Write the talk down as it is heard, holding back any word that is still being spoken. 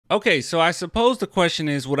Okay, so I suppose the question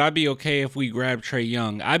is, would I be okay if we grab Trae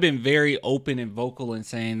Young? I've been very open and vocal in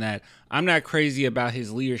saying that I'm not crazy about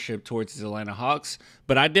his leadership towards his Atlanta Hawks,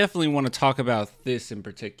 but I definitely want to talk about this in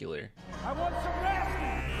particular. I want some nasty.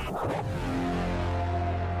 Are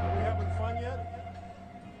we having fun yet?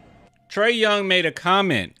 Trae Young made a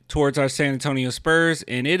comment towards our San Antonio Spurs,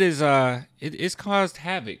 and it's caused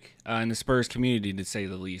havoc in the Spurs community, to say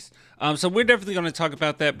the least. So we're definitely going to talk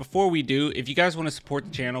about that. Before we do, if you guys want to support the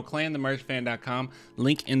channel, clanthemerchfan.com,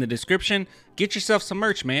 link in the description. Get yourself some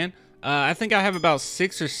merch, man. I think I have about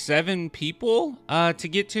 6 or 7 people to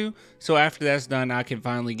get to. So after that's done, I can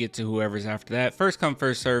finally get to whoever's after that. First come,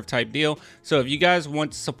 first serve type deal. So if you guys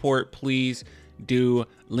want to support, please do,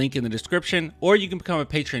 link in the description, or you can become a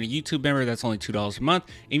patron, a YouTube member. That's only $2 a month.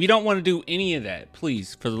 If you don't want to do any of that,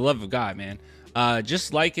 please, for the love of God, man,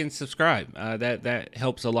 just like and subscribe. That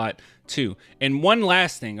helps a lot too. And one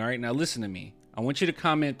last thing, all right, now listen to me. I want you to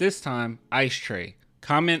comment this time Ice Trae.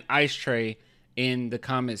 Comment Ice Trae in the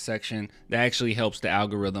comment section. That actually helps the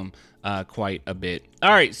algorithm quite a bit. All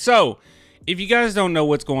right, so if you guys don't know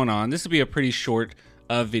what's going on, this will be a pretty short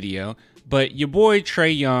video, but your boy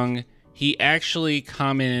Trae Young, he actually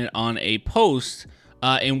commented on a post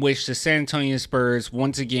in which the San Antonio Spurs,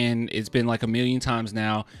 once again, it's been like a million times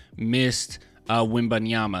now, missed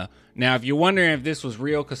Wembanyama. Now, if you're wondering if this was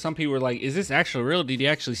real, because some people were like, is this actually real? Did he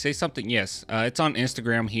actually say something? Yes, it's on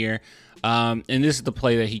Instagram here. And this is the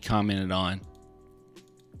play that he commented on.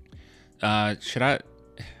 Should I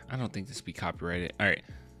don't think this would be copyrighted. All right.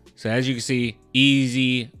 So as you can see,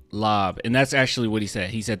 easy lob. And that's actually what he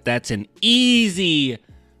said. He said, that's an easy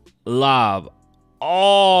lob,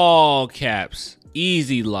 all caps,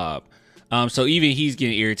 easy lob. So even he's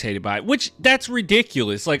getting irritated by it, which that's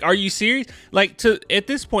ridiculous. Like, are you serious? Like, at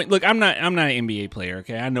this point, look, I'm not an NBA player,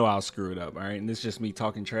 okay? I know I'll screw it up, all right? And this is just me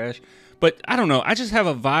talking trash. But I don't know. I just have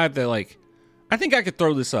a vibe that, like, I think I could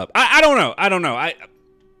throw this up. I don't know.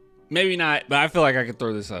 Maybe not, but I feel like I could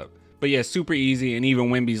throw this up. But yeah, super easy. And even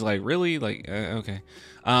Wemby's like, really? Like, okay.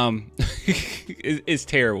 It's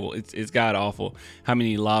terrible. It's god awful how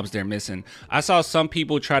many lobs they're missing. I saw some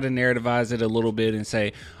people try to narrativize it a little bit and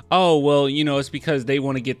say, oh, well, you know, it's because they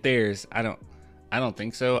want to get theirs. I don't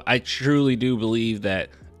think so. I truly do believe that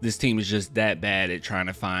this team is just that bad at trying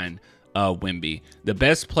to find Wemby. The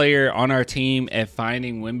best player on our team at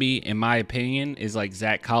finding Wemby, in my opinion, is like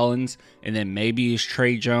Zach Collins, and then maybe it's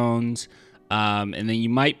Trae Jones, and then you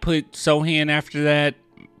might put Sohan after that.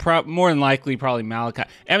 More than likely, probably Malachi.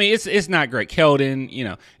 I mean, it's not great. Keldon, you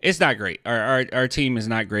know, it's not great. Our team is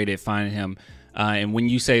not great at finding him. And when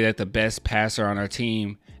you say that the best passer on our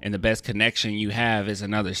team and the best connection you have is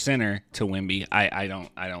another center to Wemby, I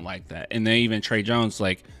don't like that. And then even Trae Jones,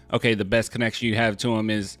 like, okay, the best connection you have to him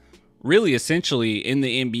is really essentially in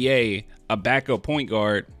the NBA a backup point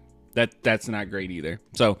guard. That's not great either.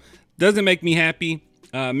 So doesn't make me happy.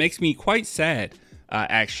 Makes me quite sad.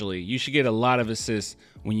 Actually, you should get a lot of assists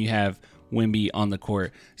when you have Wemby on the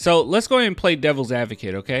court. So let's go ahead and play devil's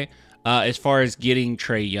advocate, okay? As far as getting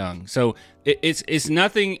Trae Young. So it's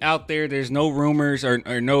nothing out there. There's no rumors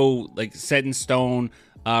or no like set in stone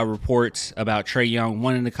reports about Trae Young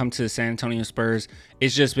wanting to come to the San Antonio Spurs.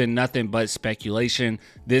 It's just been nothing but speculation.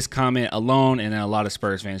 This comment alone, and then a lot of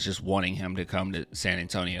Spurs fans just wanting him to come to San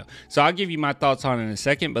Antonio. So I'll give you my thoughts on it in a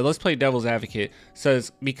second, but let's play devil's advocate.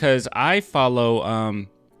 Says because I follow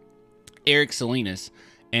Eric Salinas,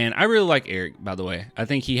 and I really like Eric, by the way. I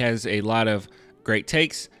think he has a lot of great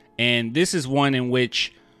takes, and this is one in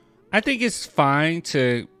which I think it's fine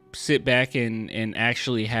to sit back and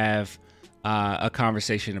actually have a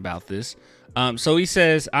conversation about this. So he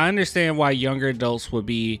says, I understand why younger adults would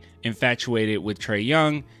be infatuated with Trae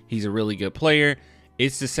Young. He's a really good player.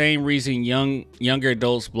 It's the same reason younger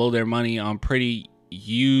adults blow their money on pretty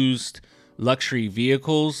used luxury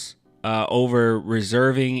vehicles over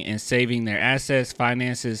reserving and saving their assets,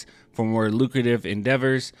 finances for more lucrative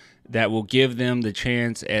endeavors that will give them the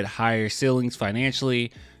chance at higher ceilings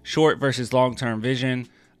financially. Short versus long-term vision.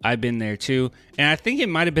 I've been there too. And I think it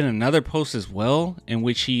might have been another post as well in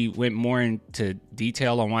which he went more into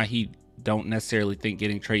detail on why he don't necessarily think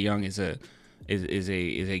getting Trae Young is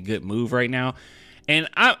a good move right now. And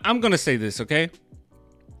I'm going to say this, okay?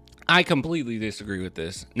 I completely disagree with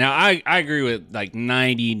this. Now, I agree with like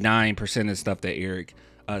 99% of stuff that Eric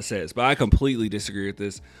says, but I completely disagree with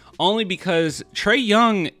this. Only because Trae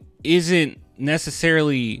Young isn't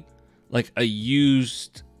necessarily like a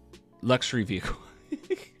used luxury vehicle.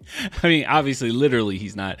 I mean, obviously, literally,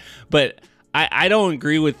 he's not. But I don't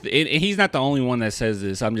agree with it. And he's not the only one that says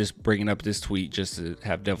this. I'm just bringing up this tweet just to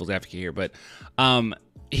have devil's advocate here. But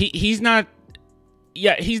he's not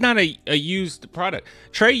Yeah, he's not a used product.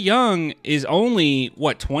 Trae Young is only,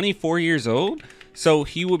 what, 24 years old? So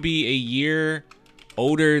he would be a year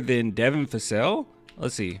older than Devin Vassell.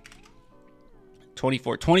 Let's see.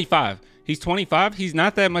 25. He's 25. He's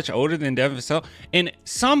not that much older than Devin Vassell. And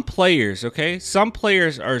some players, okay, some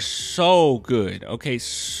players are so good, okay,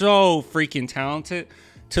 so freaking talented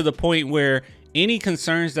to the point where any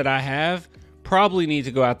concerns that I have probably need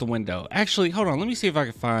to go out the window. Actually, hold on. Let me see if I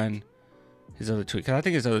can find his other tweet, because I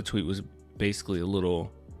think his other tweet was basically a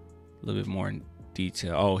little bit more in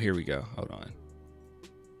detail. Oh, here we go. Hold on.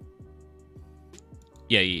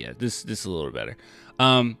 Yeah. This is a little better.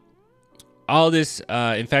 All this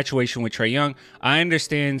infatuation with Trae Young, I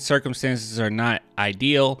understand circumstances are not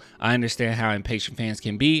ideal. I understand how impatient fans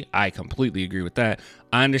can be. I completely agree with that.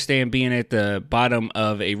 I understand being at the bottom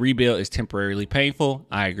of a rebuild is temporarily painful.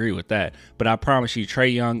 I agree with that. But I promise you,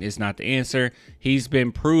 Trae Young is not the answer. He's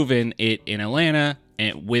been proven it in Atlanta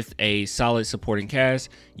and with a solid supporting cast.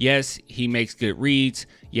 Yes, he makes good reads.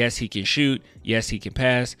 Yes, he can shoot. Yes, he can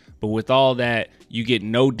pass. But with all that, you get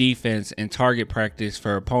no defense and target practice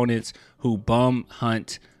for opponents who bum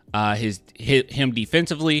hunt him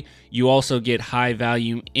defensively. You also get high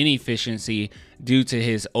volume inefficiency due to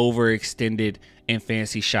his overextended and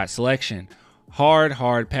fancy shot selection.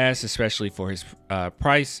 Hard pass, especially for his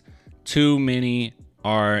price. Too many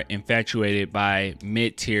are infatuated by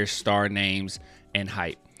mid-tier star names and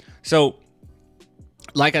hype. So,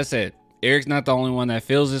 like I said, Eric's not the only one that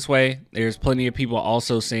feels this way. There's plenty of people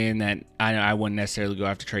also saying that I wouldn't necessarily go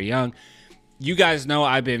after Trae Young. You guys know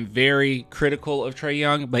I've been very critical of Trae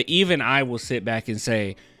Young, but even I will sit back and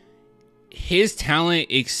say his talent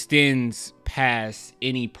extends past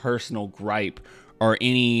any personal gripe or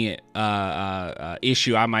any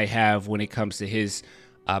issue I might have when it comes to his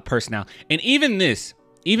personality. And even this,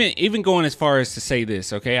 even going as far as to say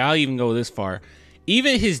this, okay, I'll even go this far.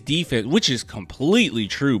 Even his defense, which is completely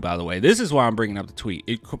true, by the way. This is why I'm bringing up the tweet.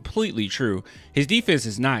 It's completely true. His defense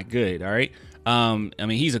is not good, all right? I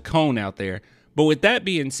mean, he's a cone out there. But with that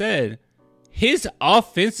being said, his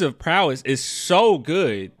offensive prowess is so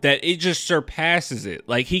good that it just surpasses it.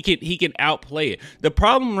 Like, he can outplay it. The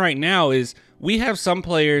problem right now is we have some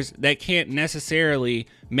players that can't necessarily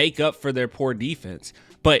make up for their poor defense.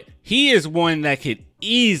 But he is one that could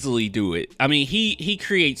easily do it. I mean, he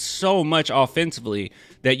creates so much offensively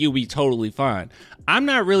that you'll be totally fine. I'm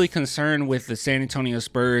not really concerned with the San Antonio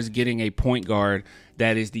Spurs getting a point guard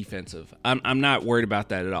that is defensive. I'm not worried about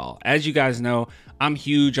that at all. As you guys know, I'm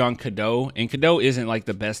huge on Cadeau, and Cadeau isn't like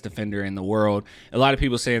the best defender in the world. A lot of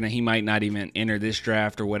people saying that he might not even enter this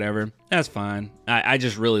draft or whatever. That's fine. I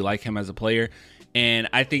just really like him as a player, and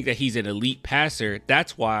I think that he's an elite passer.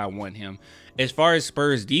 That's why I want him. As far as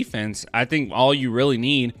Spurs defense, I think all you really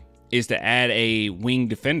need is to add a wing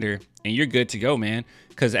defender, and you're good to go, man.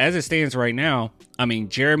 Because as it stands right now, I mean,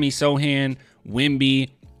 Jeremy Sohan, Wemby,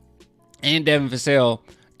 and Devin Vassell,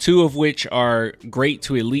 two of which are great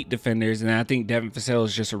to elite defenders, and I think Devin Vassell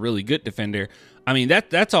is just a really good defender. I mean,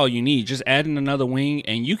 that's all you need. Just adding another wing,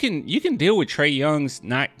 and you can deal with Trae Young's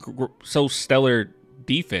not so stellar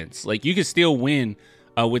defense. Like, you can still win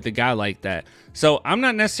with a guy like that. So I'm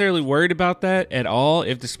not necessarily worried about that at all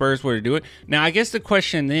if the Spurs were to do it. Now, I guess the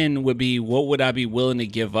question then would be, what would I be willing to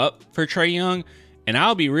give up for Trae Young? And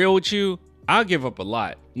I'll be real with you, I'll give up a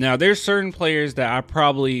lot. Now, there's certain players that I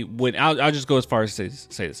probably would. I'll just go as far as to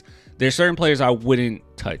say this. There's certain players I wouldn't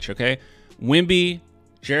touch, okay? Wemby,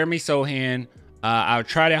 Jeremy Sohan. I'll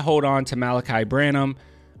try to hold on to Malachi Branham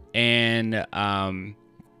and Devin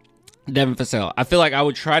Vassell. I feel like I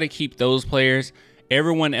would try to keep those players.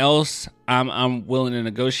 Everyone else, I'm willing to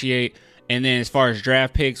negotiate. And then as far as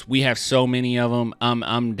draft picks, we have so many of them.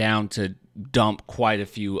 I'm down to dump quite a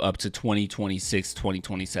few up to 2026,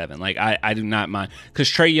 2027. Like, I do not mind, because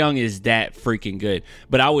Trae Young is that freaking good.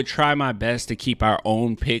 But I would try my best to keep our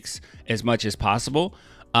own picks as much as possible.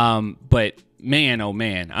 But man, oh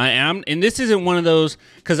man, and this isn't one of those,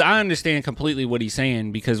 because I understand completely what he's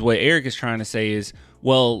saying, because what Eric is trying to say is,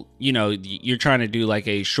 well, you know, you're trying to do like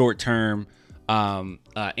a short-term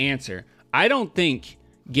answer. I don't think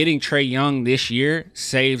getting Trae Young this year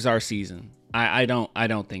saves our season. I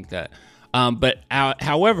don't think that. But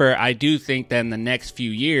however, I do think that in the next few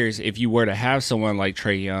years, if you were to have someone like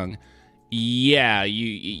Trae Young, yeah,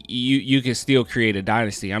 you can still create a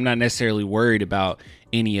dynasty. I'm not necessarily worried about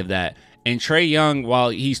any of that. And Trae Young,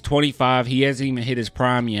 while he's 25, he hasn't even hit his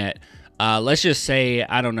prime yet. Let's just say,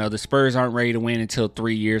 I don't know, the Spurs aren't ready to win until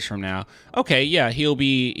 3 years from now. Okay, yeah, he'll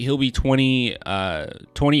be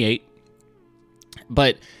 28.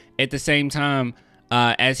 But at the same time,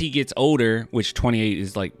 as he gets older, which 28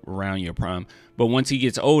 is like around your prime, but once he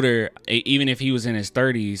gets older, even if he was in his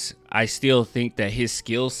 30s, I still think that his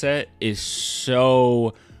skill set is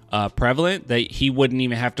so prevalent that he wouldn't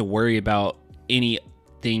even have to worry about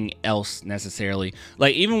anything else necessarily.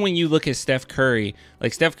 Like, even when you look at Steph Curry,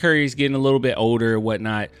 like Steph Curry's getting a little bit older or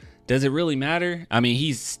whatnot. Does it really matter? I mean,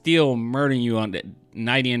 he's still murdering you on the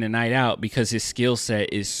night in and night out because his skill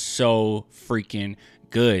set is so freaking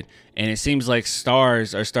good. And it seems like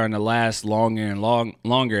stars are starting to last longer and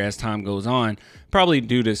longer as time goes on, probably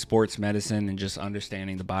due to sports medicine and just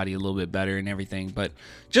understanding the body a little bit better and everything. But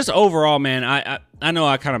just overall, man, I know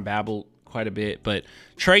I kind of babbled quite a bit, but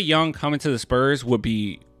Trae Young coming to the Spurs would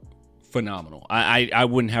be phenomenal. I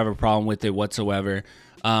wouldn't have a problem with it whatsoever.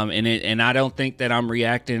 And I don't think that I'm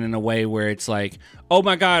reacting in a way where it's like, oh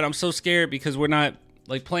my God, I'm so scared because we're not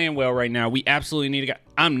like playing well right now. We absolutely need to go.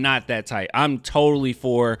 I'm not that tight. I'm totally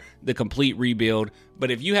for the complete rebuild.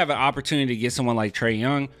 But if you have an opportunity to get someone like Trae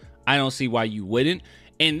Young, I don't see why you wouldn't.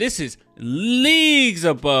 And this is leagues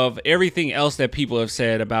above everything else that people have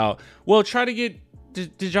said about, well, try to get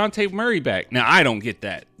DeJounte Murray back. Now, I don't get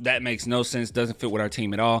that. That makes no sense. Doesn't fit with our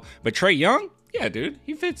team at all. But Trae Young, yeah, dude,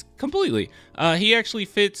 he fits completely. He actually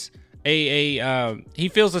fits he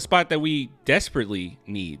fills a spot that we desperately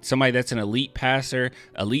need. Somebody that's an elite passer,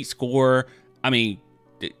 elite scorer. I mean,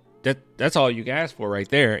 that's all you can ask for right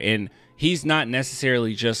there. And he's not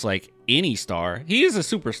necessarily just like any star. He is a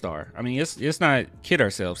superstar. I mean, let's not kid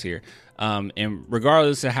ourselves here. And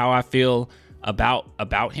regardless of how I feel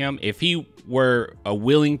about him, if he were a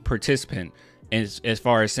willing participant as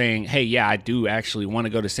far as saying, hey, yeah, I do actually want to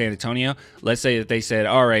go to San Antonio. Let's say that they said,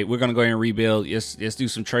 all right, we're going to go ahead and rebuild. Let's do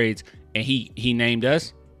some trades. And he named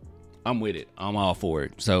us. I'm with it. I'm all for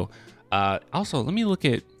it. So also, let me look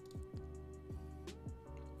at.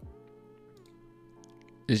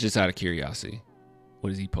 It's just out of curiosity.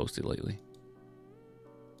 What has he posted lately?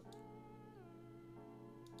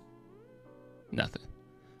 Nothing.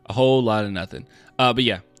 A whole lot of nothing. But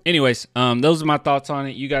yeah. Anyways, those are my thoughts on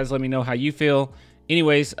it. You guys let me know how you feel.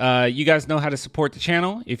 Anyways, you guys know how to support the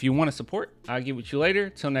channel. If you want to support, I'll get with you later.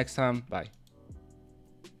 Till next time. Bye.